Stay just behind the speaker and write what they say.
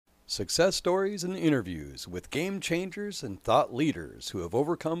Success stories and interviews with game changers and thought leaders who have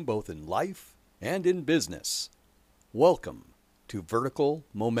overcome both in life and in business. Welcome to Vertical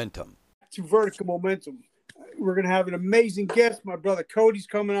Momentum. To Vertical Momentum. We're going to have an amazing guest. My brother Cody's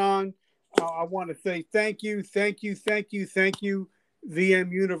coming on. I want to say thank you,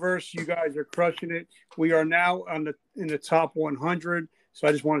 VM Universe. You guys are crushing it. We are now in the top 100. So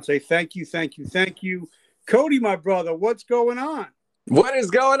I just want to say thank you. Cody, my brother, what's going on? What is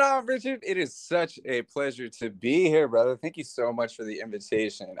going on, Richard? It is such a pleasure to be here, brother. Thank you so much for the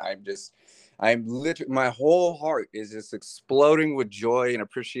invitation. I'm literally, my whole heart is just exploding with joy and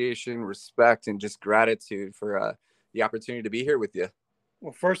appreciation, respect, and just gratitude for the opportunity to be here with you.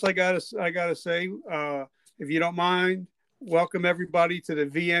 Well, first I gotta say, if you don't mind, welcome everybody to the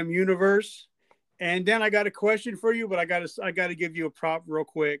VM Universe. And then I got a question for you, but I gotta give you a prop real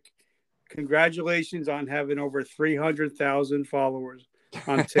quick. Congratulations on having over 300,000 followers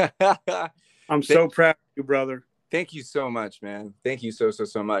on TikTok. I'm so proud of you, brother. Thank you so much, man. Thank you so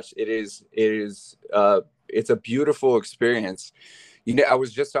much. It's a beautiful experience. You know, I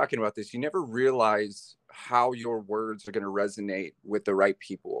was just talking about this. You never realize how your words are going to resonate with the right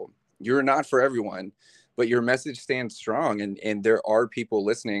people. You're not for everyone, but your message stands strong, and there are people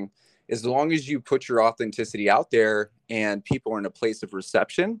listening. As long as you put your authenticity out there and people are in a place of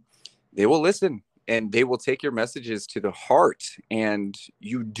reception, they will listen and they will take your messages to the heart. And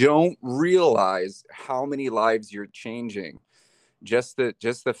you don't realize how many lives you're changing. Just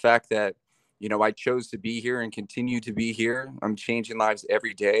the fact that, you know, I chose to be here and continue to be here. I'm changing lives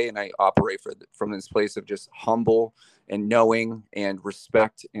every day. And I operate from this place of just humble and knowing and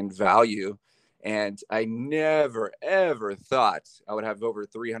respect and value. And I never, ever thought I would have over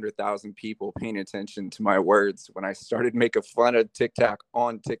 300,000 people paying attention to my words when I started making fun of TikTok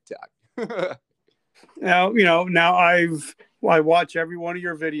on TikTok. Now I watch every one of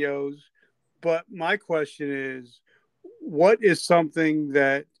your videos, but my question is, what is something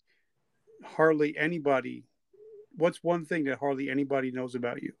that what's one thing that hardly anybody knows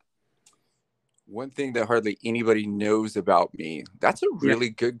about you? One thing that hardly anybody knows about me. That's a really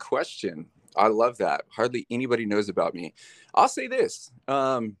good question. I love that. Hardly anybody knows about me. I'll say this.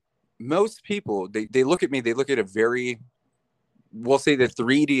 Most people, they look at me, they look at we'll say the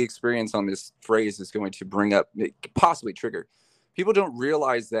 3D experience on this phrase is going to bring up, possibly trigger. People don't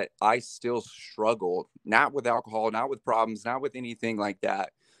realize that I still struggle, not with alcohol, not with problems, not with anything like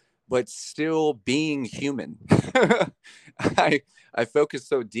that, but still being human. I focus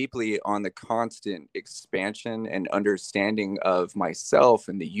so deeply on the constant expansion and understanding of myself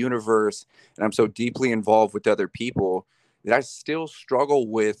and the universe. And I'm so deeply involved with other people that I still struggle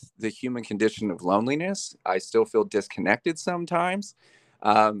with the human condition of loneliness. I still feel disconnected sometimes.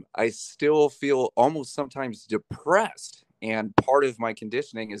 I still feel almost sometimes depressed. And part of my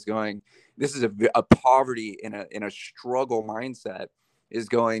conditioning is going, this is a poverty in a struggle mindset, is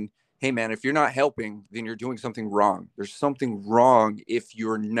going, hey man, if you're not helping, then you're doing something wrong. There's something wrong if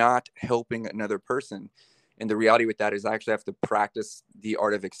you're not helping another person. And the reality with that is I actually have to practice the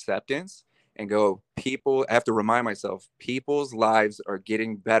art of acceptance and go, I have to remind myself, people's lives are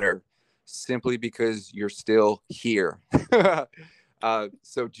getting better simply because you're still here.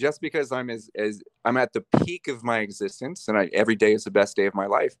 So just because I'm I'm at the peak of my existence and every day is the best day of my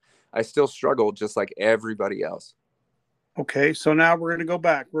life, I still struggle just like everybody else. Okay, so now we're going to go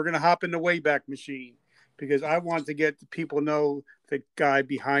back. We're going to hop in the Wayback Machine because I want to get the people to know the guy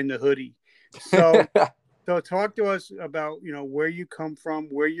behind the hoodie. So talk to us about, where you come from,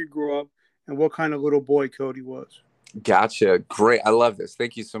 where you grew up, and what kind of little boy Cody was. Gotcha. Great. I love this.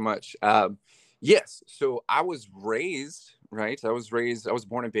 Thank you so much. Yes. So I was raised, right? I was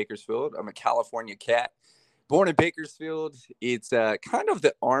born in Bakersfield. I'm a California cat. Born in Bakersfield. It's kind of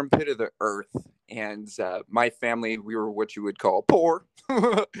the armpit of the earth. And my family, we were what you would call poor.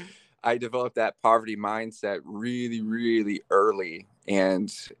 I developed that poverty mindset really, really early.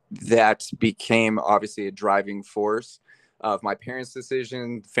 And that became obviously a driving force of my parents'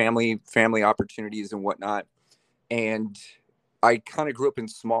 decision, family opportunities and whatnot. And I kind of grew up in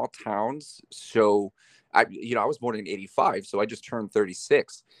small towns. So I was born in 85. So I just turned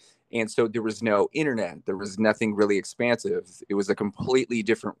 36. And so there was no internet. There was nothing really expansive. It was a completely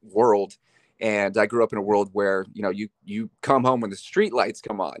different world. And I grew up in a world where, you come home when the street lights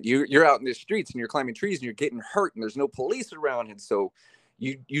come on. You're out in the streets and you're climbing trees and you're getting hurt and there's no police around. And so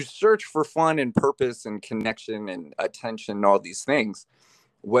you search for fun and purpose and connection and attention and all these things.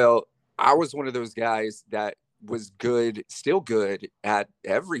 Well, I was one of those guys that was still good at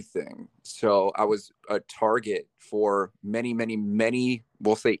everything. So I was a target for many, many, many,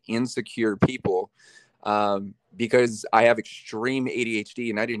 we'll say insecure people Because I have extreme ADHD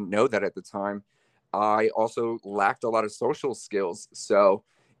and I didn't know that at the time. I also lacked a lot of social skills. So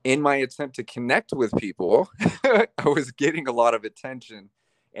in my attempt to connect with people, I was getting a lot of attention,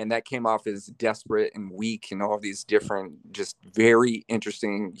 and that came off as desperate and weak and all of these different, just very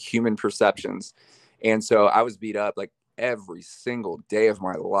interesting human perceptions. And so I was beat up like every single day of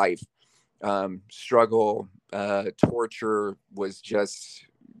my life. Struggle, torture was just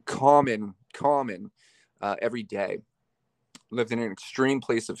common every day. Lived in an extreme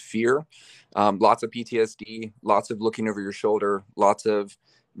place of fear, lots of PTSD, lots of looking over your shoulder, lots of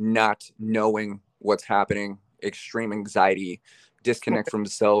not knowing what's happening, extreme anxiety, disconnect from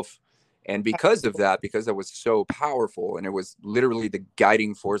self. And because of that, because I was so powerful and it was literally the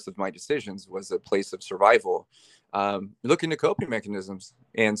guiding force of my decisions, was a place of survival, looking to coping mechanisms.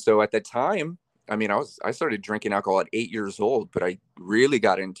 And so at the time, I mean, I started drinking alcohol at 8 years old, but I really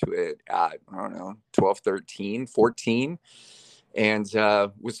got into it at, I don't know, 12, 13, 14, and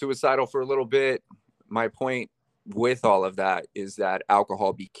was suicidal for a little bit. My point with all of that is that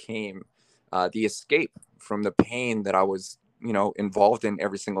alcohol became the escape from the pain that I was, involved in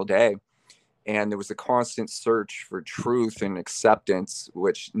every single day. And there was a constant search for truth and acceptance,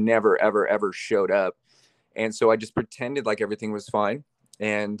 which never, ever, ever showed up. And so I just pretended like everything was fine.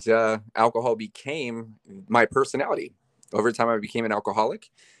 And alcohol became my personality. Over time, I became an alcoholic.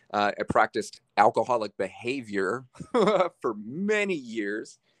 I practiced alcoholic behavior for many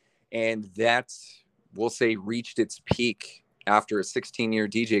years. And that, we'll say, reached its peak after a 16-year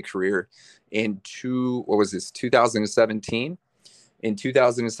DJ career in 2017. In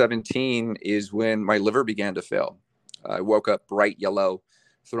 2017 is when my liver began to fail. I woke up bright yellow,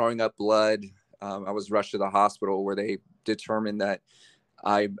 throwing up blood. I was rushed to the hospital where they determined that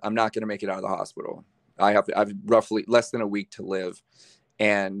I'm not going to make it out of the hospital. I've roughly less than a week to live.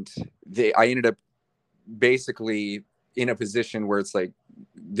 And I ended up basically in a position where it's like,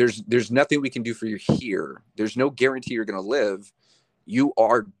 there's nothing we can do for you here. There's no guarantee you're going to live. You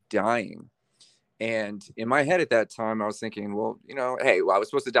are dying. And in my head at that time, I was thinking, well, hey, I was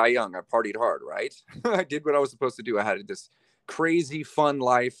supposed to die young. I partied hard, right? I did what I was supposed to do. I had this crazy fun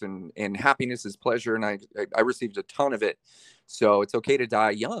life, and happiness is pleasure. And I received a ton of it. So it's okay to die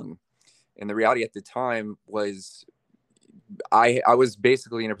young. And the reality at the time was I was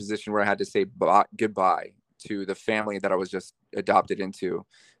basically in a position where I had to say goodbye to the family that I was just adopted into.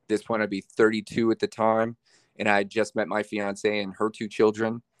 At this point, I'd be 32 at the time. And I had just met my fiance and her 2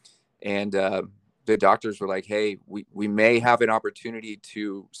 children. And the doctors were like, hey, we may have an opportunity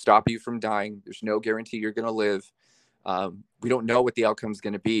to stop you from dying. There's no guarantee you're going to live. We don't know what the outcome is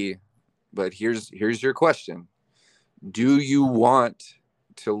going to be, but here's your question. Do you want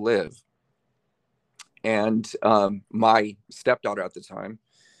to live? And my stepdaughter at the time,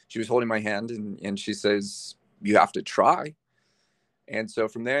 she was holding my hand and she says, you have to try. And so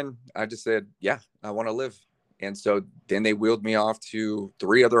from then I just said, yeah, I want to live. And so then they wheeled me off to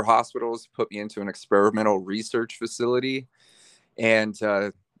 3 other hospitals, put me into an experimental research facility, and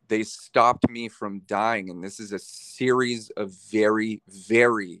they stopped me from dying. And this is a series of very,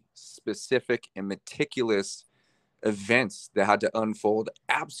 very specific and meticulous events that had to unfold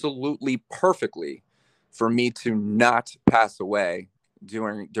absolutely perfectly for me to not pass away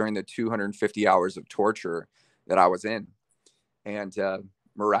during the 250 hours of torture that I was in. And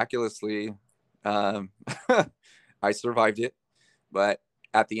miraculously, I survived it. But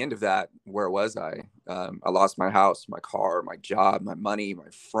at the end of that, where was I? I lost my house, my car, my job, my money, my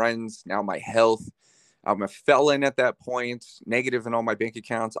friends, now my health. I'm a felon at that point, negative in all my bank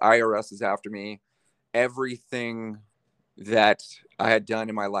accounts. IRS is after me. Everything that I had done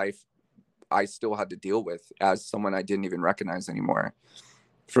in my life, I still had to deal with as someone I didn't even recognize anymore.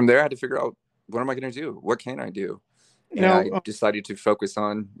 From there, I had to figure out, what am I going to do? What can I do? And I decided to focus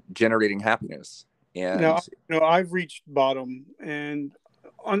on generating happiness. And I've reached bottom, and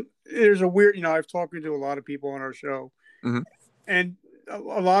there's a weird, I've talked to a lot of people on our show, mm-hmm. and a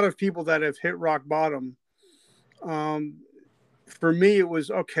lot of people that have hit rock bottom. For me, it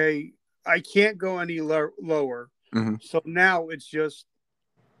was, okay, I can't go any lower. Mm-hmm. So now it's just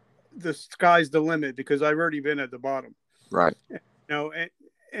the sky's the limit, because I've already been at the bottom. Right.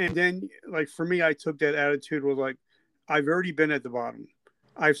 And then, like, for me, I took that attitude was like, I've already been at the bottom.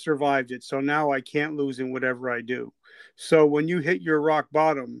 I've survived it. So now I can't lose in whatever I do. So when you hit your rock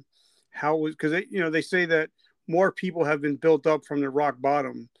bottom, because they say that more people have been built up from the rock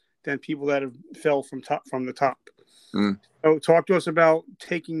bottom than people that have fell from the top. Mm. So talk to us about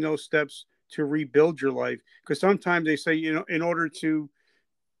taking those steps to rebuild your life. Because sometimes they say, in order to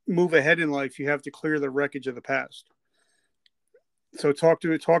move ahead in life, you have to clear the wreckage of the past. So talk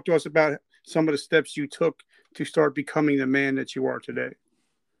to us about some of the steps you took to start becoming the man that you are today.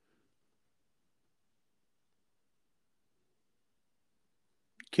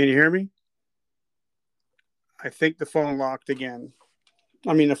 Can you hear me? I think the phone locked again.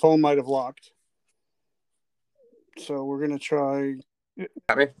 I mean, the phone might have locked. So we're going to try.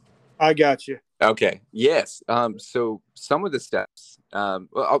 I got you. Okay. Yes. So some of the steps,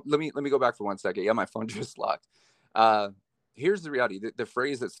 let me go back for 1 second. Yeah. My phone just locked. Here's the reality. The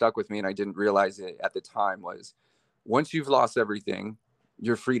phrase that stuck with me, and I didn't realize it at the time, was once you've lost everything,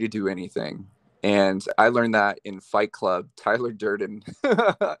 you're free to do anything. And I learned that in Fight Club, Tyler Durden.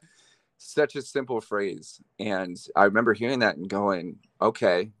 Such a simple phrase. And I remember hearing that and going,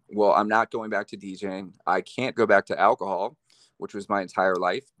 okay, well, I'm not going back to DJing. I can't go back to alcohol, which was my entire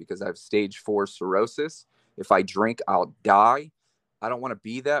life, because I have stage 4 cirrhosis. If I drink, I'll die. I don't want to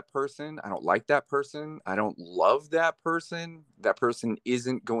be that person. I don't like that person. I don't love that person. That person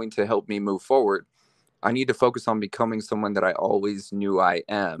isn't going to help me move forward. I need to focus on becoming someone that I always knew I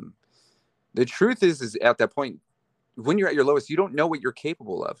am. The truth is at that point, when you're at your lowest, you don't know what you're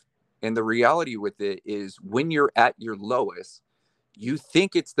capable of. And the reality with it is, when you're at your lowest, you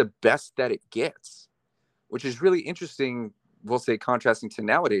think it's the best that it gets, which is really interesting. We'll say contrasting to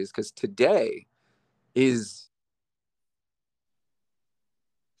nowadays, because today is.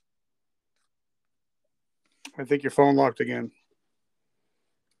 I think your phone locked again.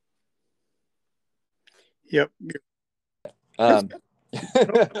 Yep.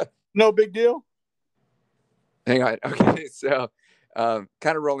 No big deal. Hang on. Okay. So kind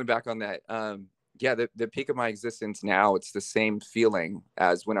of rolling back on that. Yeah, the peak of my existence now, it's the same feeling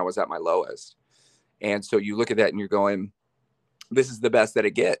as when I was at my lowest. And so you look at that and you're going, this is the best that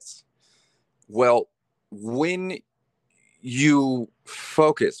it gets. Well, when you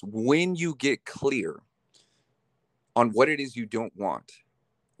focus, when you get clear on what it is you don't want,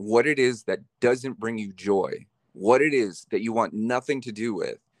 what it is that doesn't bring you joy, what it is that you want nothing to do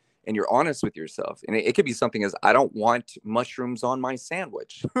with, and you're honest with yourself. And it could be something as, I don't want mushrooms on my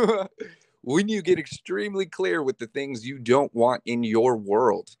sandwich. When you get extremely clear with the things you don't want in your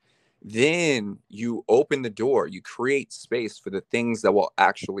world, then you open the door, you create space for the things that will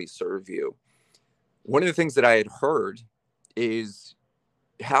actually serve you. One of the things that I had heard is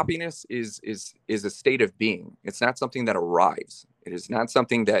happiness is a state of being. It's not something that arrives. It is not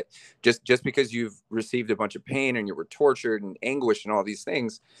something that just because you've received a bunch of pain and you were tortured and anguish and all these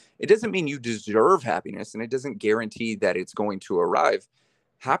things, it doesn't mean you deserve happiness, and it doesn't guarantee that it's going to arrive.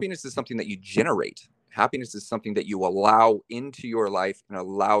 Happiness is something that you generate. Happiness is something that you allow into your life and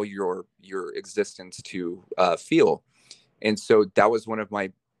allow your existence to feel. And so that was one of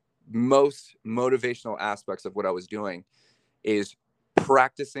my most motivational aspects of what I was doing, is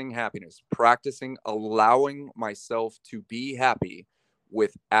practicing happiness, practicing allowing myself to be happy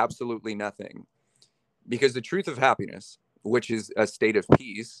with absolutely nothing. Because the truth of happiness, which is a state of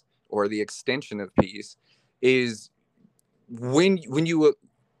peace or the extension of peace, is when you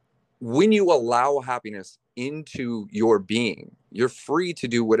allow happiness into your being, you're free to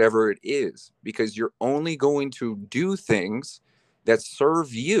do whatever it is, because you're only going to do things that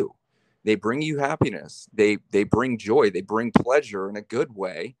serve you. They bring you happiness. They bring joy. They bring pleasure in a good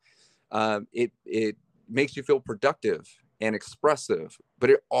way. It makes you feel productive and expressive,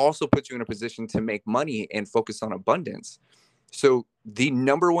 but it also puts you in a position to make money and focus on abundance. So the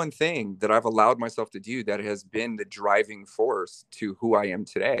number one thing that I've allowed myself to do that has been the driving force to who I am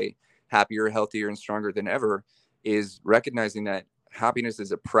today, happier, healthier, and stronger than ever, is recognizing that happiness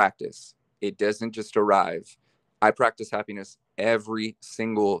is a practice. It doesn't just arrive. I practice happiness every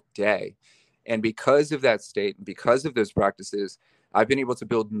single day. And because of that state, because of those practices, I've been able to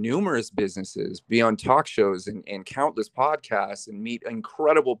build numerous businesses, be on talk shows and countless podcasts, and meet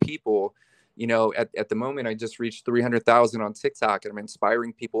incredible people. You know, at the moment, I just reached 300,000 on TikTok, and I'm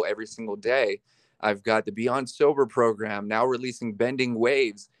inspiring people every single day. I've got the Beyond Sober program, now releasing Bending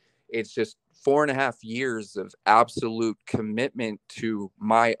Waves. It's just 4.5 years of absolute commitment to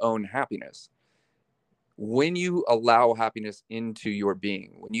my own happiness. When you allow happiness into your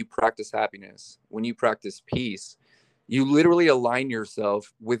being, when you practice happiness, when you practice peace, you literally align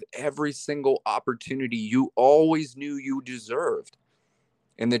yourself with every single opportunity you always knew you deserved.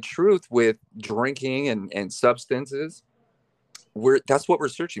 And the truth with drinking and substances, that's what we're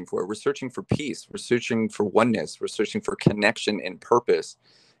searching for. We're searching for peace. We're searching for oneness. We're searching for connection and purpose.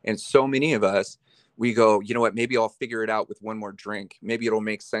 And so many of us, we go, you know what, maybe I'll figure it out with one more drink. Maybe it'll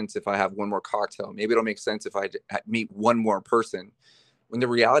make sense if I have one more cocktail. Maybe it'll make sense if I meet one more person. When the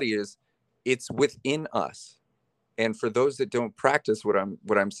reality is, it's within us. And for those that don't practice what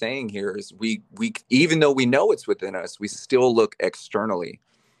I'm saying here is we even though we know it's within us, we still look externally.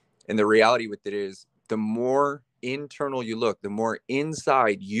 And the reality with it is, the more internal you look, the more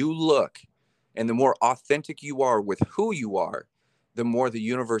inside you look, and the more authentic you are with who you are, the more the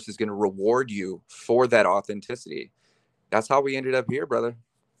universe is going to reward you for that authenticity. That's how we ended up here, brother.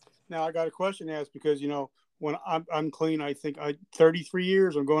 Now I got a question to ask, because when I'm clean, I think 33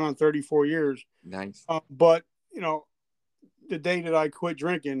 years. I'm going on 34 years. Nice. But the day that I quit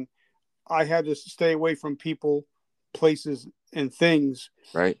drinking, I had to stay away from people, places, and things.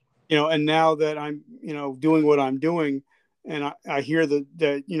 Right. And now that I'm doing what I'm doing, and I hear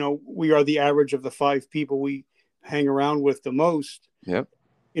that we are the average of the 5 people we hang around with the most. Yep.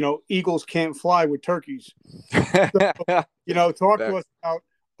 Eagles can't fly with turkeys. So, talk to us about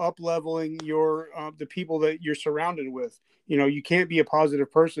up-leveling your the people that you're surrounded with. You can't be a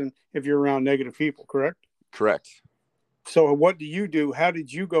positive person if you're around negative people, correct? Correct. So what do you do? How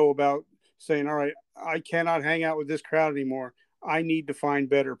did you go about saying, all right, I cannot hang out with this crowd anymore. I need to find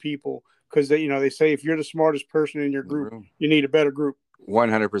better people? Because they say if you're the smartest person in your group, you need a better group.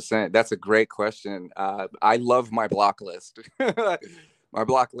 100%. That's a great question. I love my block list. My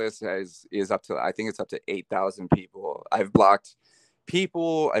block list is up to, I think it's up to 8,000 people. I've blocked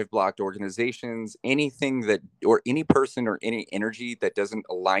people, I've blocked organizations, anything that, or any person or any energy that doesn't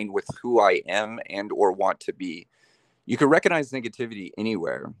align with who I am and or want to be. You can recognize negativity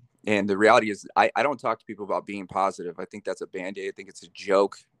anywhere. And the reality is, I don't talk to people about being positive. I think that's a band-aid. I think it's a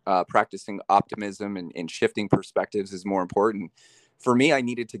joke. Practicing optimism and shifting perspectives is more important. For me, I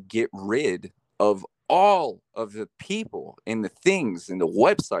needed to get rid of all of the people and the things and the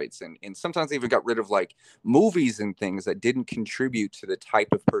websites, and sometimes I even got rid of like movies and things that didn't contribute to the type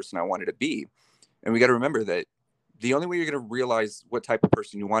of person I wanted to be. And we got to remember that the only way you're going to realize what type of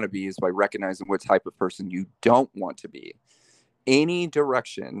person you want to be is by recognizing what type of person you don't want to be. Any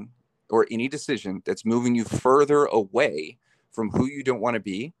direction or any decision that's moving you further away from who you don't want to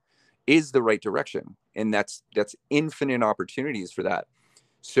be is the right direction. And that's infinite opportunities for that.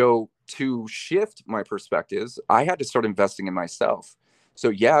 So to shift my perspectives, I had to start investing in myself. So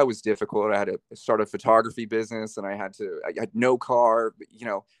yeah, it was difficult. I had to start a photography business, and I had no car,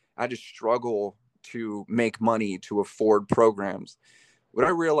 I had to struggle to make money to afford programs. What I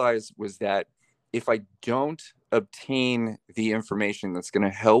realized was that if I don't obtain the information that's going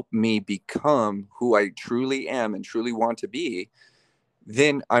to help me become who I truly am and truly want to be,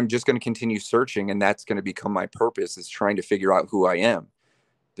 then I'm just going to continue searching. And that's going to become my purpose, is trying to figure out who I am.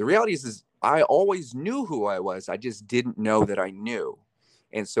 The reality is I always knew who I was. I just didn't know that I knew.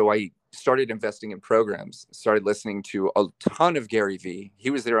 And so I started investing in programs, started listening to a ton of Gary Vee. He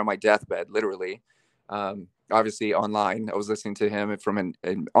was there on my deathbed, literally. Obviously online, I was listening to him from an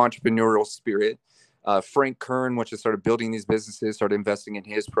entrepreneurial spirit. Frank Kern, which I started building these businesses, started investing in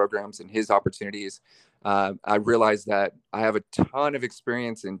his programs and his opportunities. I realized that I have a ton of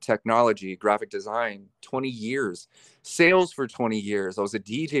experience in technology, graphic design, 20 years, sales for 20 years. I was a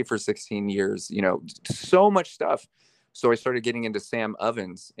DJ for 16 years, so much stuff. So I started getting into Sam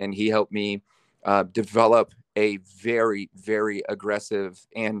Ovens, and he helped me develop a very, very aggressive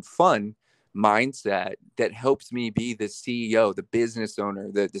and fun mindset that helps me be the CEO, the business owner,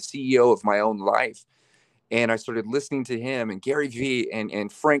 the CEO of my own life. And I started listening to him and Gary Vee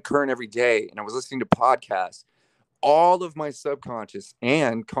and Frank Kern every day. And I was listening to podcasts. All of my subconscious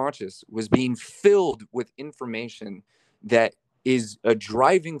and conscious was being filled with information that is a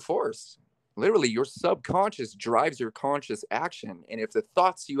driving force. Literally, your subconscious drives your conscious action. And if the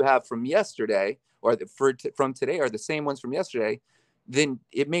thoughts you have from yesterday or from today are the same ones from yesterday, then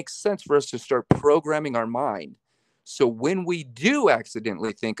it makes sense for us to start programming our mind. So when we do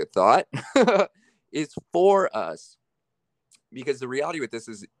accidentally think a thought, it's for us. Because the reality with this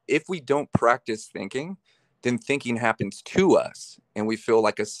is, if we don't practice thinking, then thinking happens to us, and we feel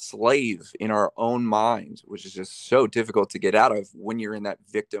like a slave in our own mind, which is just so difficult to get out of when you're in that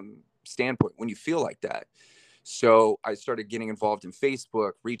victim standpoint, when you feel like that. So I started getting involved in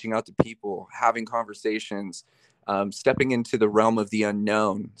Facebook, reaching out to people, having conversations, stepping into the realm of the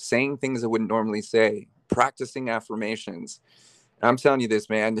unknown, saying things I wouldn't normally say, practicing affirmations. And I'm telling you this,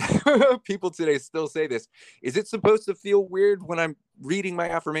 man, people today still say this. Is it supposed to feel weird when I'm reading my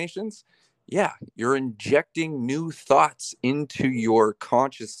affirmations? Yeah, you're injecting new thoughts into your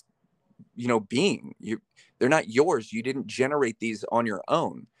conscious, being. They're not yours. You didn't generate these on your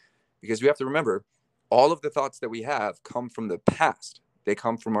own, because we have to remember, all of the thoughts that we have come from the past. They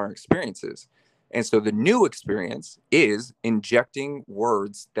come from our experiences. And so the new experience is injecting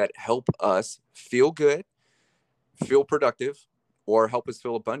words that help us feel good, feel productive, or help us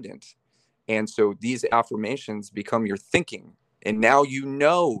feel abundant. And so these affirmations become your thinking. And now you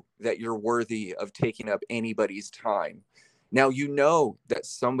know that you're worthy of taking up anybody's time. Now you know that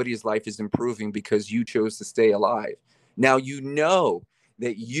somebody's life is improving because you chose to stay alive. Now you know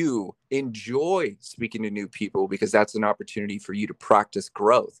that you enjoy speaking to new people because that's an opportunity for you to practice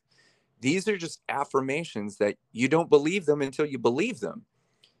growth. These are just affirmations that you don't believe them until you believe them.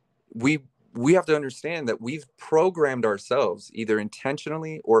 We have to understand that we've programmed ourselves either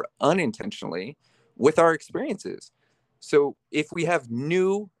intentionally or unintentionally with our experiences. So if we have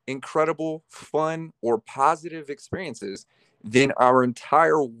new, incredible, fun, or positive experiences, then our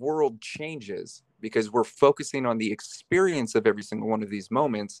entire world changes because we're focusing on the experience of every single one of these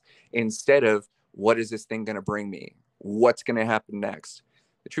moments instead of what is this thing going to bring me? What's going to happen next?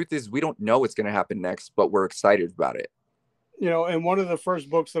 The truth is, we don't know what's going to happen next, but we're excited about it. You know, and one of the first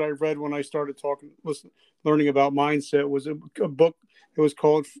books that I read when I started learning about mindset was a book. It was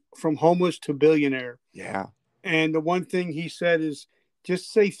called From Homeless to Billionaire. Yeah. And the one thing he said is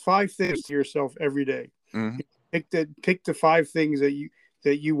just say 5 things to yourself every day. Mm-hmm. Pick the 5 things that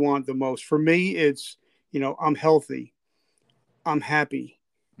you want the most. For me, it's, I'm healthy, I'm happy,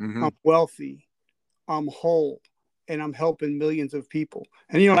 Mm-hmm. I'm wealthy, I'm whole, and I'm helping millions of people.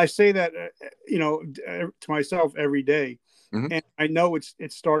 And I say that to myself every day. Mm-hmm. And I know it's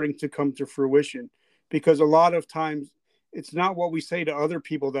starting to come to fruition, because a lot of times it's not what we say to other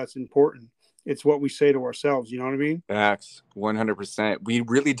people that's important. It's what we say to ourselves. You know what I mean? Facts, 100%. We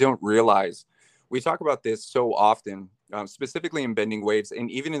really don't realize. We talk about this so often, specifically in Bending Waves and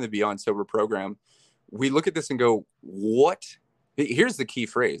even in the Beyond Sober program. We look at this and go, what? Here's the key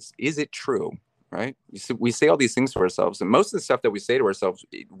phrase. Is it true? Right? We say all these things to ourselves. And most of the stuff that we say to ourselves,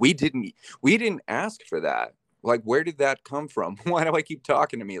 we didn't ask for that. Like, where did that come from? Why do I keep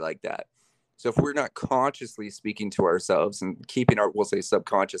talking to me like that? So if we're not consciously speaking to ourselves and keeping our, we'll say,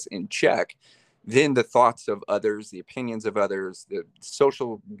 subconscious in check, then the thoughts of others, the opinions of others, the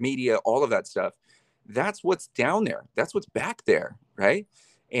social media, all of that stuff, that's what's down there. That's what's back there, right?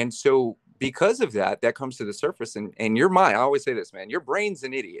 And so because of that, that comes to the surface. And your mind, I always say this, man, your brain's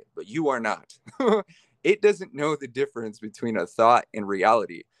an idiot, but you are not. It doesn't know the difference between a thought and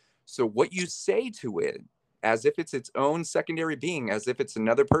reality. So what you say to it, as if it's its own secondary being, as if it's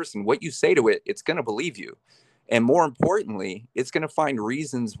another person, what you say to it, it's going to believe you. And more importantly, it's going to find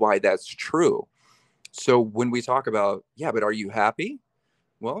reasons why that's true. So when we talk about, yeah, but are you happy?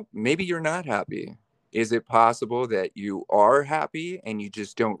 Well, maybe you're not happy. Is it possible that you are happy and you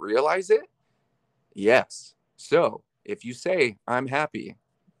just don't realize it? Yes. So if you say, I'm happy,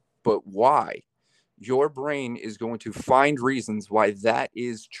 but why? Your brain is going to find reasons why that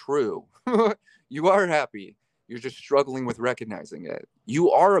is true. You are happy. You're just struggling with recognizing it.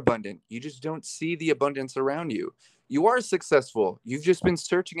 You are abundant. You just don't see the abundance around you. You are successful. You've just been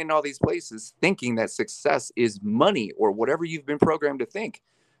searching in all these places thinking that success is money or whatever you've been programmed to think.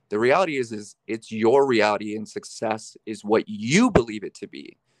 The reality is it's your reality, and success is what you believe it to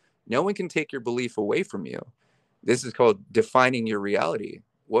be. No one can take your belief away from you. This is called defining your reality.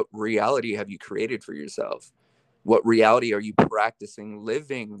 What reality have you created for yourself? What reality are you practicing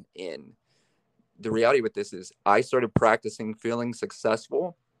living in? The reality with this is I started practicing feeling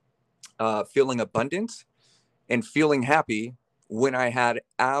successful, feeling abundant, and feeling happy when I had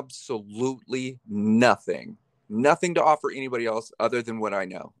absolutely nothing to offer anybody else other than what I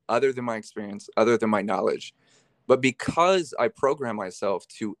know, other than my experience, other than my knowledge. But because I program myself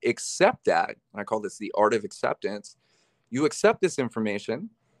to accept that, and I call this the art of acceptance, you accept this information,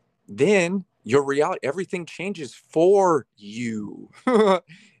 then your reality, everything changes for you.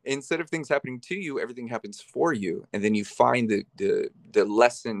 Instead of things happening to you, everything happens for you. And then you find the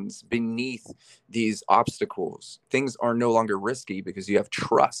lessons beneath these obstacles. Things are no longer risky because you have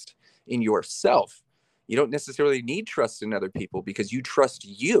trust in yourself. You don't necessarily need trust in other people because you trust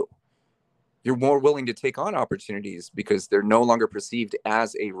you. You're more willing to take on opportunities because they're no longer perceived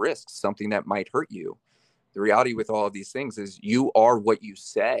as a risk, something that might hurt you. The reality with all of these things is you are what you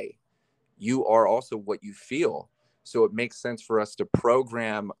say. You are also what you feel. So it makes sense for us to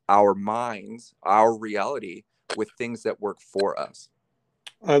program our minds, our reality, with things that work for us.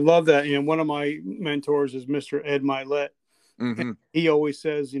 I love that. And one of my mentors is Mr. Ed Milet. Mm-hmm. He always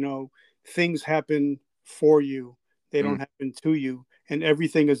says, things happen for you. They don't happen to you. And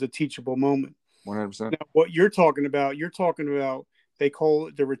everything is a teachable moment. 100%. Now, what you're talking about, they call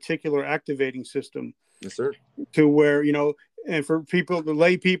it the reticular activating system. Yes, sir. To where, and for people, the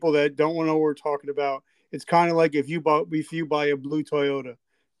lay people that don't know what we're talking about, it's kind of like if you buy a blue Toyota,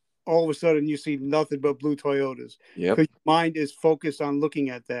 all of a sudden you see nothing but blue Toyotas. Yep. Because your mind is focused on looking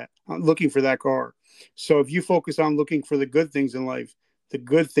for that car. So if you focus on looking for the good things in life, the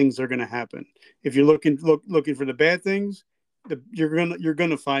good things are going to happen. If you're looking for the bad things, you're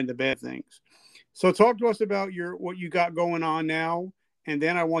gonna find the bad things. So talk to us about what you got going on now, and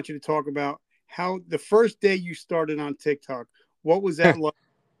then I want you to talk about how the first day you started on TikTok. What was that like,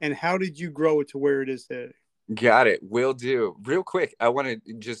 and how did you grow it to where it is today? Got it. Will do. Real quick, I want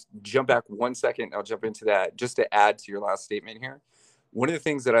to just jump back 1 second. I'll jump into that just to add to your last statement here. One of the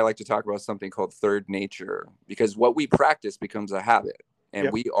things that I like to talk about is something called third nature, because what we practice becomes a habit, and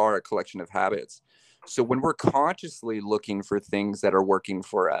Yep. we are a collection of habits. So when we're consciously looking for things that are working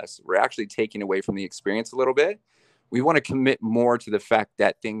for us, we're actually taking away from the experience a little bit. We want to commit more to the fact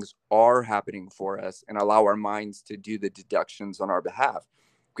that things are happening for us and allow our minds to do the deductions on our behalf.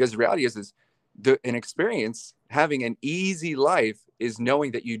 Because the reality is an experience, having an easy life, is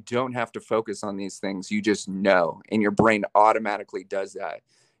knowing that you don't have to focus on these things. You just know, and your brain automatically does that.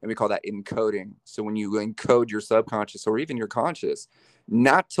 And we call that encoding. So when you encode your subconscious or even your conscious,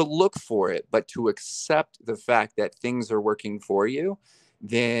 not to look for it, but to accept the fact that things are working for you,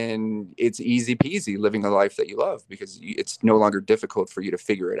 then it's easy peasy living a life that you love, because it's no longer difficult for you to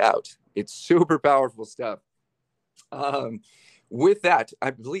figure it out. It's super powerful stuff. With that, I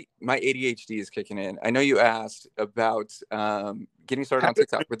believe my ADHD is kicking in. I know you asked about getting started on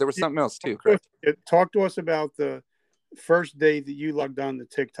TikTok, but there was something else too, correct? Talk to us about the first day that you logged on to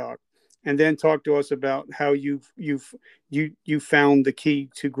TikTok, and then talk to us about how you found the key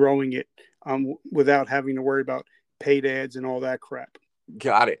to growing it without having to worry about paid ads and all that crap.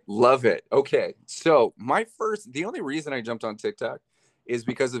 Got it. Love it. Okay. So the only reason I jumped on TikTok is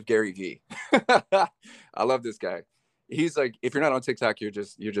because of Gary Vee. I love this guy. He's like, if you're not on TikTok, you're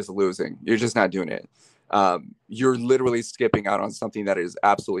just losing. You're just not doing it. You're literally skipping out on something that is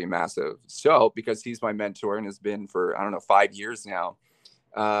absolutely massive. So because he's my mentor and has been for, I don't know, 5 years now,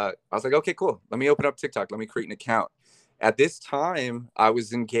 I was like, okay, cool. Let me open up TikTok. Let me create an account. At this time, I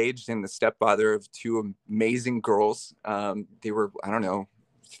was engaged in the stepfather of two amazing girls. They were, I don't know,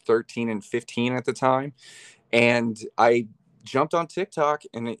 13 and 15 at the time. And I jumped on TikTok,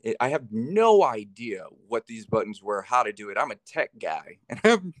 and I have no idea what these buttons were, how to do it. I'm a tech guy, and I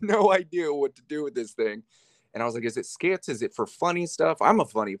have no idea what to do with this thing. And I was like, is it skits? Is it for funny stuff? I'm a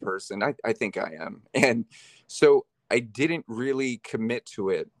funny person. I think I am. And so I didn't really commit to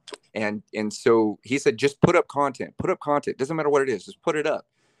it. And so he said, just put up content. Doesn't matter what it is, just put it up.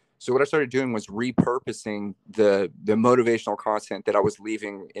 So what I started doing was repurposing the motivational content that I was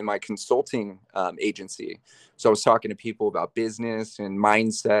leaving in my consulting agency. So I was talking to people about business and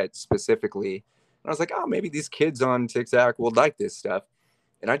mindset specifically. And I was like, oh, maybe these kids on TikTok will like this stuff.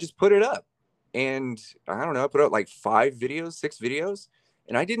 And I just put it up. And I don't know, I put out like 6 videos.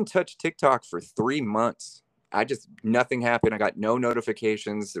 And I didn't touch TikTok for 3 months. Nothing happened. I got no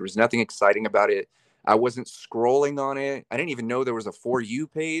notifications. There was nothing exciting about it. I wasn't scrolling on it. I didn't even know there was a For You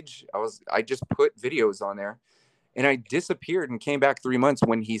page. I just put videos on there, and I disappeared and came back 3 months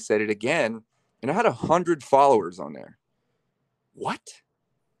when he said it again. And I had 100 followers on there. What?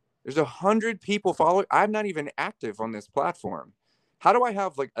 There's 100 people following. I'm not even active on this platform. How do I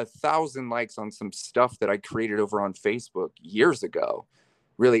have like 1,000 likes on some stuff that I created over on Facebook years ago?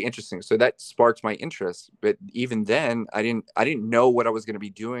 Really interesting. So that sparked my interest. But even then, I didn't know what I was going to be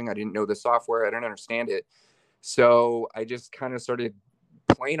doing. I didn't know the software. I didn't understand it. So I just kind of started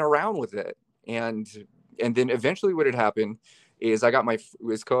playing around with it. And then eventually what had happened is I got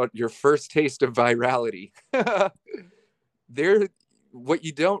it's called your first taste of virality. What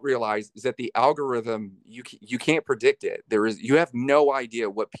you don't realize is that the algorithm, you can't predict it. You have no idea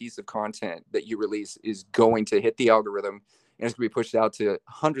what piece of content that you release is going to hit the algorithm, and it's going to be pushed out to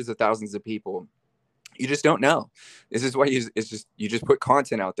hundreds of thousands of people. You just don't know. This is why you just put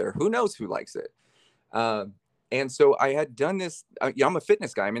content out there. Who knows who likes it? And so I had done this. I'm a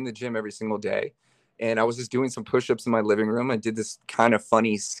fitness guy. I'm in the gym every single day. And I was just doing some push-ups in my living room. I did this kind of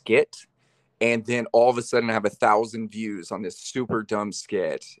funny skit. And then all of a sudden I have 1,000 views on this super dumb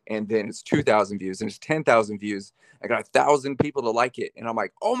skit. And then it's 2,000 views and it's 10,000 views. I got 1,000 people to like it. And I'm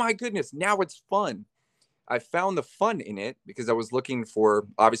like, oh my goodness, now it's fun. I found the fun in it because I was looking for,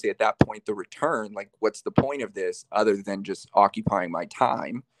 obviously at that point, the return. Like, what's the point of this other than just occupying my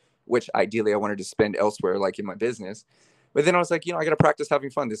time, which ideally I wanted to spend elsewhere, like in my business. But then I was like, I got to practice having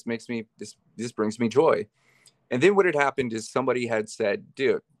fun. This brings me joy. And then what had happened is somebody had said,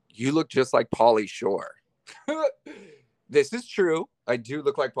 dude, you look just like Pauly Shore. This is true. I do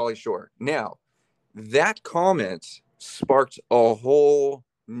look like Pauly Shore. Now, that comment sparked a whole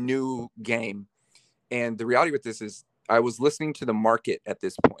new game. And the reality with this is I was listening to the market at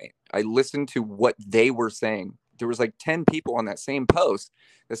this point. I listened to what they were saying. There was like 10 people on that same post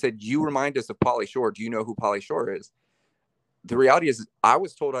that said, you remind us of Pauly Shore. Do you know who Pauly Shore is? The reality is I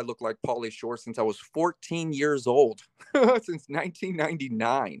was told I looked like Pauly Shore since I was 14 years old, since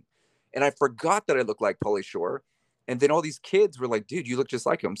 1999. And I forgot that I looked like Pauly Shore. And then all these kids were like, dude, you look just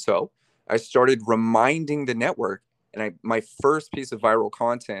like him. So I started reminding the network. And my first piece of viral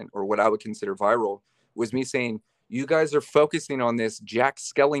content, or what I would consider viral, was me saying, you guys are focusing on this Jack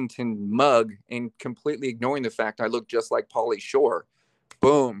Skellington mug and completely ignoring the fact I look just like Pauly Shore.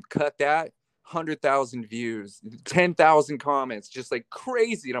 Boom, cut that. 100,000 views, 10,000 comments, just like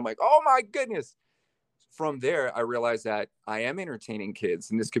crazy. And I'm like, oh my goodness. From there, I realized that I am entertaining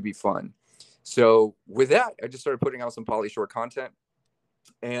kids and this could be fun. So with that, I just started putting out some Pauly Shore content,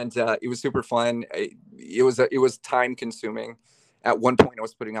 and it was super fun. It was time consuming. At one point, I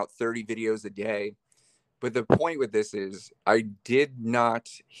was putting out 30 videos a day. But the point with this is I did not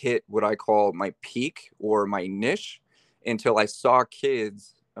hit what I call my peak or my niche until I saw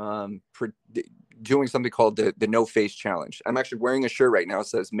kids doing something called the no face challenge. I'm actually wearing a shirt right now that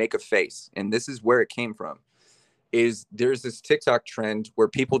says make a face. And this is where it came from. Is there's this TikTok trend where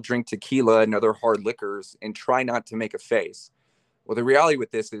people drink tequila and other hard liquors and try not to make a face. Well, the reality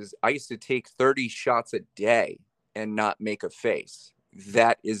with this is I used to take 30 shots a day and not make a face.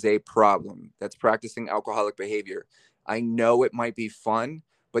 That is a problem. That's practicing alcoholic behavior. I know it might be fun,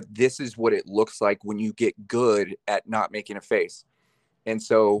 but this is what it looks like when you get good at not making a face. And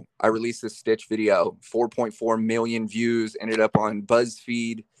so I released this Stitch video, 4.4 million views, ended up on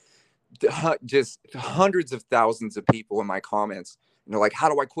BuzzFeed, just hundreds of thousands of people in my comments. And they're like, how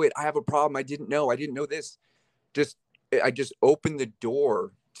do I quit? I have a problem. I didn't know this. I just opened the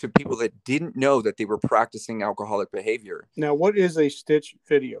door to people that didn't know that they were practicing alcoholic behavior. Now, what is a Stitch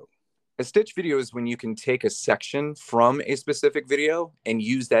video? A Stitch video is when you can take a section from a specific video and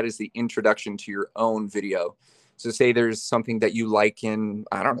use that as the introduction to your own video. So say there's something that you like in,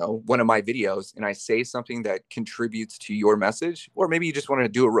 I don't know, one of my videos, and I say something that contributes to your message, or maybe you just want to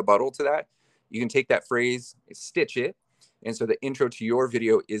do a rebuttal to that. You can take that phrase, stitch it. And so the intro to your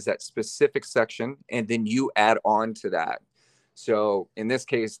video is that specific section, and then you add on to that. So in this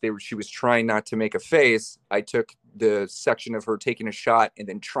case, she was trying not to make a face. I took the section of her taking a shot and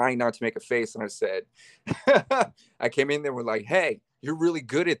then trying not to make a face. And I said, I came in there and were like, hey, you're really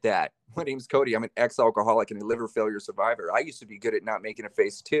good at that. My name's Cody. I'm an ex-alcoholic and a liver failure survivor. I used to be good at not making a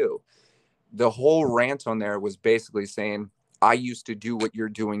face too. The whole rant on there was basically saying, I used to do what you're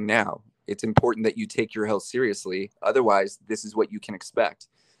doing now. It's important that you take your health seriously. Otherwise, this is what you can expect.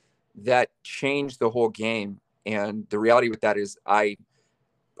 That changed the whole game. And the reality with that is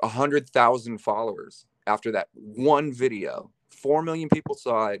 100,000 followers after that one video, 4 million people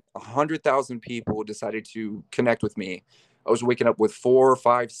saw it. 100,000 people decided to connect with me. I was waking up with 4,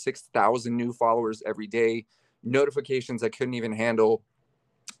 5, 6,000 new followers every day, notifications I couldn't even handle.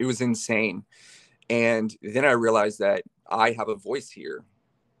 It was insane. And then I realized that I have a voice here.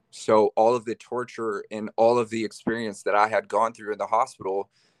 So all of the torture and all of the experience that I had gone through in the hospital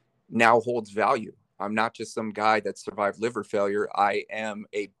now holds value. I'm not just some guy that survived liver failure. I am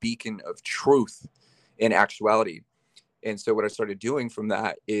a beacon of truth in actuality. And so what I started doing from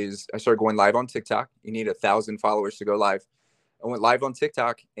that is I started going live on TikTok. You need 1,000 followers to go live. I went live on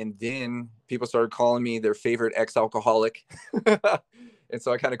TikTok, and then people started calling me their favorite ex-alcoholic. And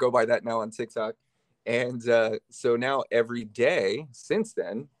so I kind of go by that now on TikTok. And so now every day since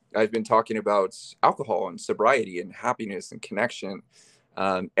then, I've been talking about alcohol and sobriety and happiness and connection,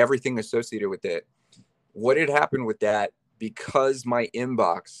 everything associated with it. What had happened with that, because my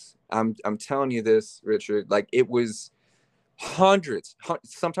inbox, I'm telling you this, Richard, like it was hundreds,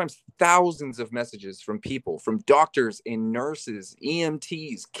 sometimes thousands of messages from people, from doctors and nurses,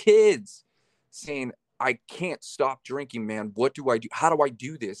 EMTs, kids saying, I can't stop drinking, man. What do I do? How do I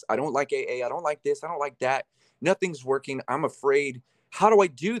do this? I don't like AA. I don't like this. I don't like that. Nothing's working. I'm afraid. How do I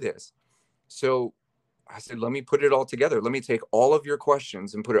do this? So I said, let me put it all together. Let me take all of your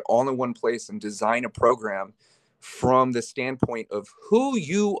questions and put it all in one place and design a program from the standpoint of who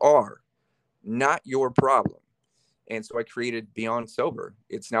you are, not your problem. And so I created Beyond Sober.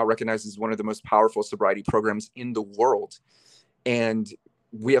 It's now recognized as one of the most powerful sobriety programs in the world. And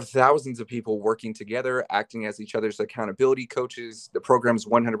we have thousands of people working together, acting as each other's accountability coaches. The program's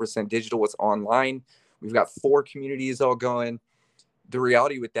 100% digital. It's online. We've got 4 communities all going. The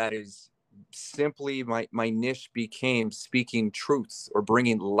reality with that is simply my niche became speaking truths or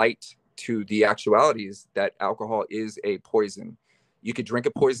bringing light to the actualities that alcohol is a poison. You could drink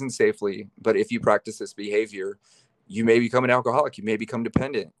a poison safely, but if you practice this behavior, you may become an alcoholic. You may become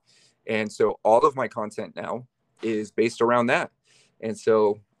dependent. And so all of my content now is based around that. And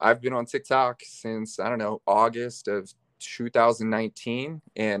so I've been on TikTok since, I don't know, August of 2019.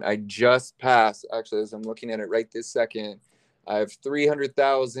 And I just passed, actually, as I'm looking at it right this second, I have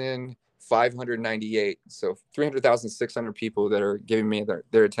 300,000 598. So 300,600 people that are giving me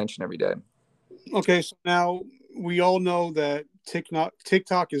their attention every day. Okay, so now we all know that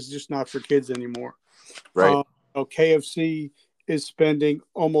TikTok is just not for kids anymore. Right. KFC is spending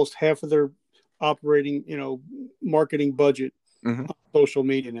almost half of their operating, marketing budget on social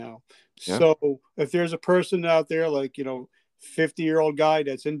media now. Yeah. So if there's a person out there like, 50-year-old guy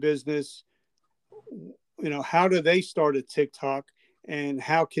that's in business, how do they start a TikTok and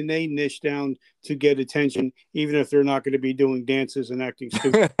how can they niche down to get attention, even if they're not going to be doing dances and acting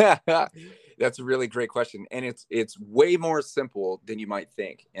stupid? That's a really great question. And it's way more simple than you might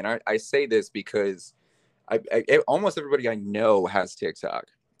think. And I say this because I almost everybody I know has TikTok.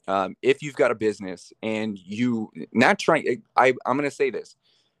 If you've got a business and I'm going to say this.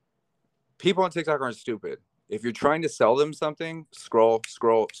 People on TikTok aren't stupid. If you're trying to sell them something, scroll.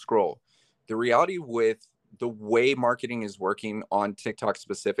 The reality with the way marketing is working on TikTok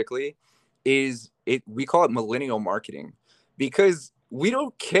specifically is we call it millennial marketing, because we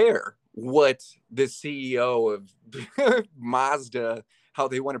don't care what the CEO of Mazda, how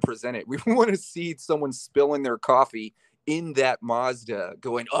they want to present it. We want to see someone spilling their coffee in that Mazda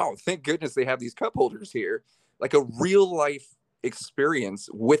going, oh, thank goodness they have these cup holders here. Like a real life experience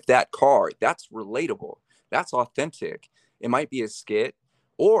with that car. That's relatable. That's authentic. It might be a skit,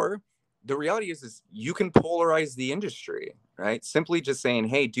 or the reality is you can polarize the industry, right? Simply just saying,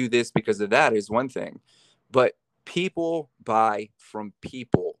 hey, do this because of that is one thing, but people buy from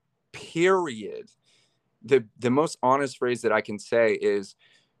people, period. The most honest phrase that I can say is,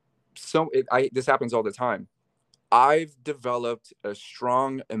 this happens all the time. I've developed a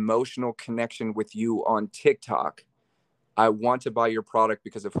strong emotional connection with you on TikTok. I want to buy your product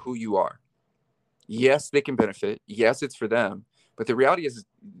because of who you are. Yes, they can benefit. Yes, it's for them. But the reality is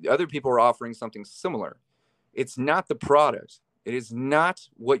other people are offering something similar. It's not the product. It is not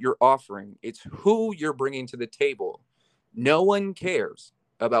what you're offering. It's who you're bringing to the table. No one cares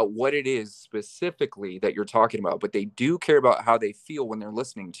about what it is specifically that you're talking about, but they do care about how they feel when they're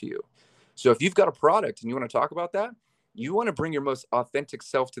listening to you. So if you've got a product and you want to talk about that, you want to bring your most authentic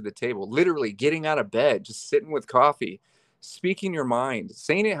self to the table, literally getting out of bed, just sitting with coffee, speaking your mind,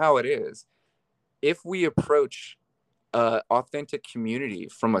 saying it how it is. If we approach authentic community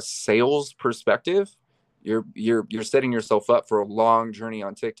from a sales perspective, you're setting yourself up for a long journey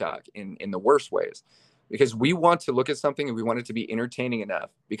on TikTok in the worst ways, because we want to look at something and we want it to be entertaining enough.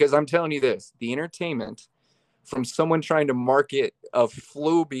 Because I'm telling you this, the entertainment from someone trying to market a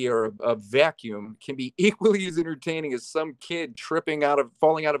Fluby or a vacuum can be equally as entertaining as some kid falling out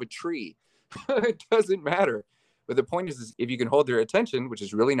of a tree. It doesn't matter. But the point is if you can hold their attention, which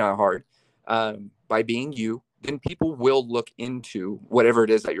is really not hard, by being you, then people will look into whatever it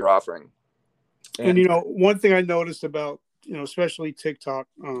is that you're offering. And one thing I noticed about, especially TikTok,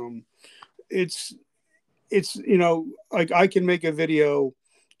 it's like I can make a video,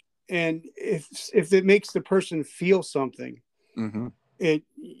 and if it makes the person feel something,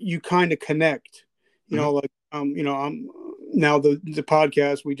 you kind of connect, I'm now the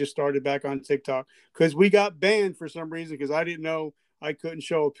podcast we just started back on TikTok because we got banned for some reason, because I didn't know I couldn't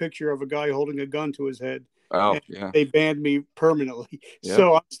show a picture of a guy holding a gun to his head. Oh, yeah. They banned me permanently. Yep.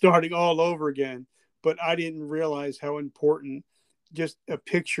 So I'm starting all over again. But I didn't realize how important just a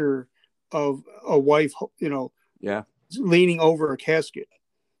picture of a wife, leaning over a casket,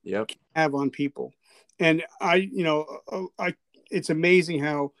 can have on people. And it's amazing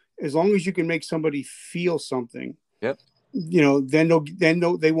how, as long as you can make somebody feel something, then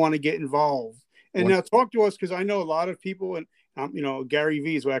they want to get involved. And now talk to us, because I know a lot of people, and Gary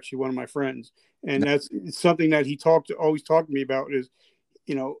Vee is actually one of my friends, and that's something that he always talked to me about is,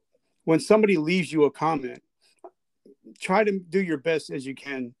 when somebody leaves you a comment, try to do your best as you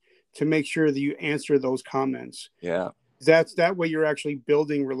can to make sure that you answer those comments. Yeah. That way you're actually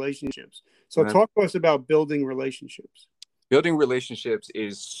building relationships. So talk to us about building relationships. Building relationships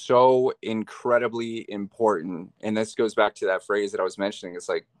is so incredibly important. And this goes back to that phrase that I was mentioning. It's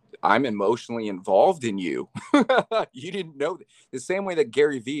like, I'm emotionally involved in you. You didn't know that. The same way that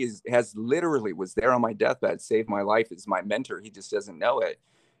Gary Vee was there on my deathbed, saved my life, is my mentor. He just doesn't know it.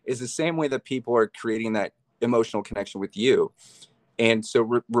 Is the same way that people are creating that emotional connection with you. And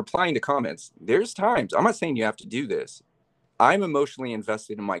so replying to comments, there's times, I'm not saying you have to do this. I'm emotionally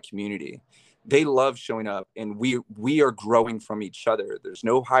invested in my community. They love showing up, and we are growing from each other. There's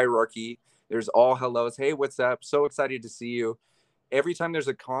no hierarchy. There's all hellos. Hey, what's up? So excited to see you. Every time there's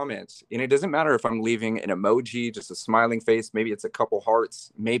a comment, and it doesn't matter if I'm leaving an emoji, just a smiling face, maybe it's a couple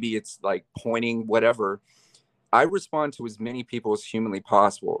hearts, maybe it's like pointing, whatever. I respond to as many people as humanly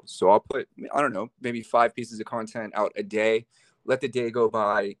possible. So I'll put, I don't know, maybe 5 pieces of content out a day. let the day go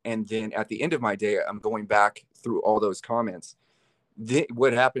by, and then at the end of my day, I'm going back through all those comments.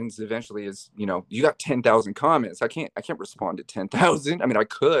 What happens eventually is, you got 10,000 comments. I can't respond to 10,000. I mean, I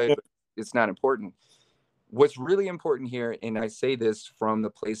could, but it's not important. What's really important here, and I say this from the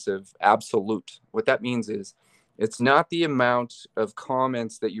place of absolute, what that means is it's not the amount of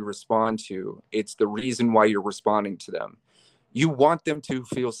comments that you respond to, it's the reason why you're responding to them. You want them to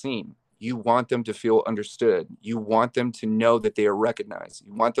feel seen. You want them to feel understood. You want them to know that they are recognized.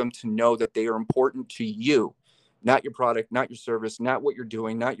 You want them to know that they are important to you, not your product, not your service, not what you're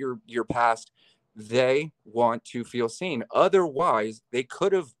doing, not your past. They want to feel seen. Otherwise, they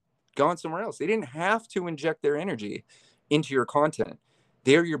could have gone somewhere else. They didn't have to inject their energy into your content.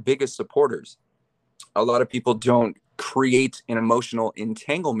 They're your biggest supporters. A lot of people don't create an emotional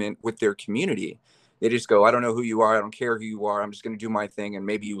entanglement with their community. They just go, I don't know who you are. I don't care who you are. I'm just going to do my thing, and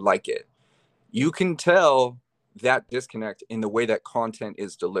maybe you like it. You can tell that disconnect in the way that content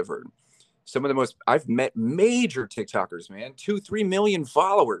is delivered. Some of the most, I've met major TikTokers, man, 2-3 million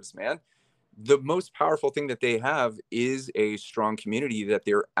followers, man. The most powerful thing that they have is a strong community that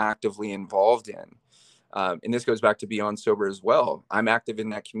they're actively involved in. And this goes back to Beyond Sober as well. I'm active in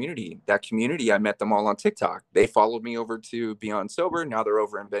that community. That community, I met them all on TikTok. They followed me over to Beyond Sober. Now they're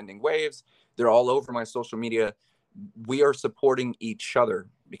over in Bending Waves. They're all over my social media. We are supporting each other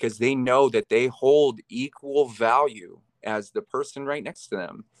because they know that they hold equal value as the person right next to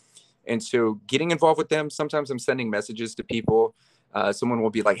them. And so getting involved with them, sometimes I'm sending messages to people. Someone will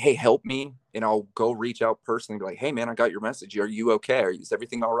be like, hey, help me. And I'll go reach out personally and be like, hey, man, I got your message. Are you okay? Is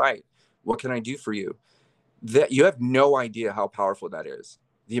everything all right? What can I do for you? That you have no idea how powerful that is.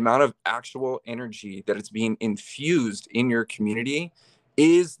 The amount of actual energy that is being infused in your community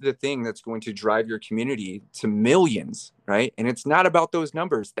is the thing that's going to drive your community to millions, right? And it's not about those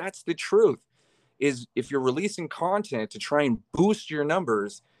numbers. That's the truth. Is if you're releasing content to try and boost your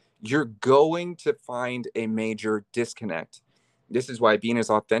numbers, you're going to find a major disconnect. This is why being as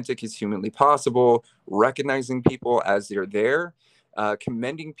authentic as humanly possible, recognizing people as they're there,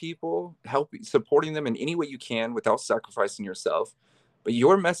 commending people, supporting them in any way you can without sacrificing yourself. But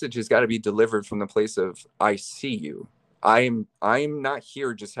your message has got to be delivered from the place of, I see you. I'm not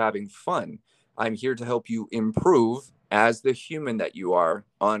here just having fun. I'm here to help you improve as the human that you are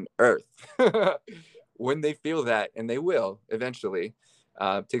on earth. When they feel that, and they will eventually,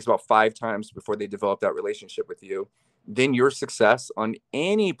 it takes about 5 times before they develop that relationship with you, then your success on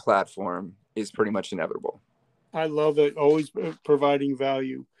any platform is pretty much inevitable. I love it. Always providing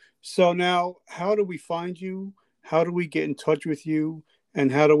value. So now, how do we find you? How do we get in touch with you?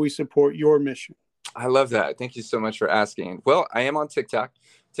 And how do we support your mission? I love that. Thank you so much for asking. Well, I am on TikTok.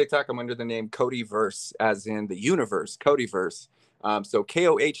 I'm under the name Codyverse, as in the universe, Codyverse. So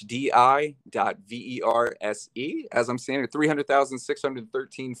KOHDI.VERSE. As I'm saying,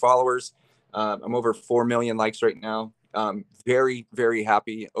 300,613 followers. I'm over 4 million likes right now. Very, very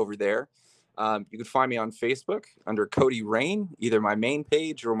happy over there. You can find me on Facebook under Cody Rain, either my main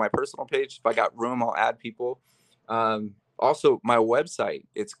page or my personal page. If I got room, I'll add people. Also, my website,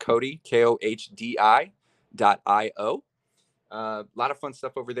 it's Cody, KOHDI.io. A lot of fun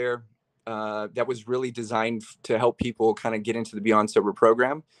stuff over there. That was really designed to help people kind of get into the Beyond Sober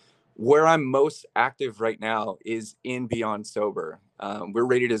program. Where I'm most active right now is in Beyond Sober. We're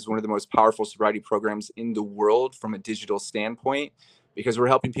rated as one of the most powerful sobriety programs in the world from a digital standpoint, because we're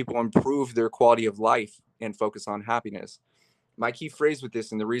helping people improve their quality of life and focus on happiness. My key phrase with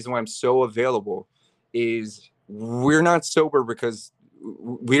this, and the reason why I'm so available, is we're not sober because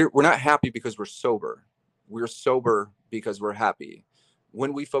we're not happy because we're sober. We're sober because we're happy.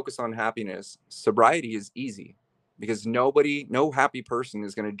 When we focus on happiness, sobriety is easy, because no happy person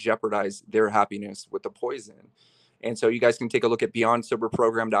is going to jeopardize their happiness with the poison. And so you guys can take a look at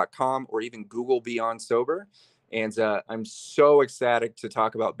beyondsoberprogram.com or even Google Beyond Sober. And I'm so ecstatic to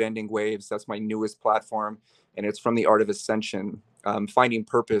talk about Bending Waves. That's my newest platform, and it's from the art of ascension, finding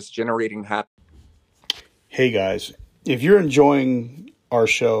purpose, generating happiness. Hey guys, if you're enjoying our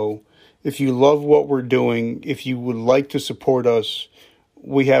show, if you love what we're doing, if you would like to support us,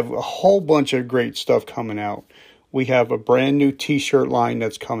 we have a whole bunch of great stuff coming out. We have a brand new t-shirt line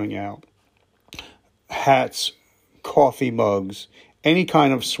that's coming out. Hats, coffee mugs, any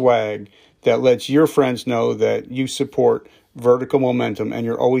kind of swag that lets your friends know that you support Vertical Momentum and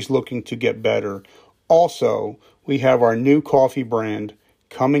you're always looking to get better. Also, we have our new coffee brand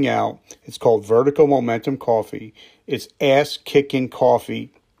coming out. It's called Vertical Momentum Coffee. It's ass-kicking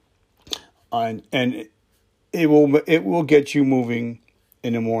coffee, and it will get you moving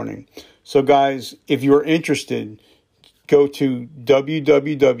in the morning. So guys, if you're interested, go to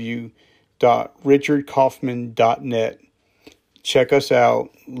www.richardkaufman.net. check us out,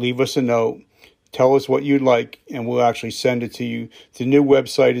 leave us a note, tell us what you'd like, and we'll actually send it to you. The new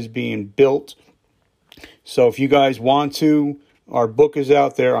website is being built. So if you guys want to, our book is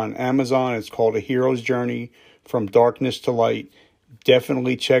out there on Amazon. It's called A Hero's Journey from Darkness to Light.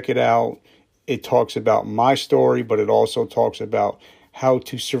 Definitely check it out. It talks about my story, but it also talks about how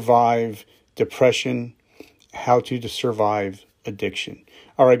to survive depression, how to survive addiction.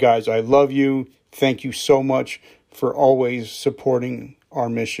 All right, guys, I love you. Thank you so much for always supporting our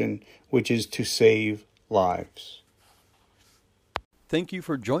mission, which is to save lives. Thank you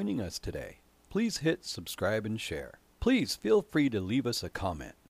for joining us today. Please hit subscribe and share. Please feel free to leave us a comment.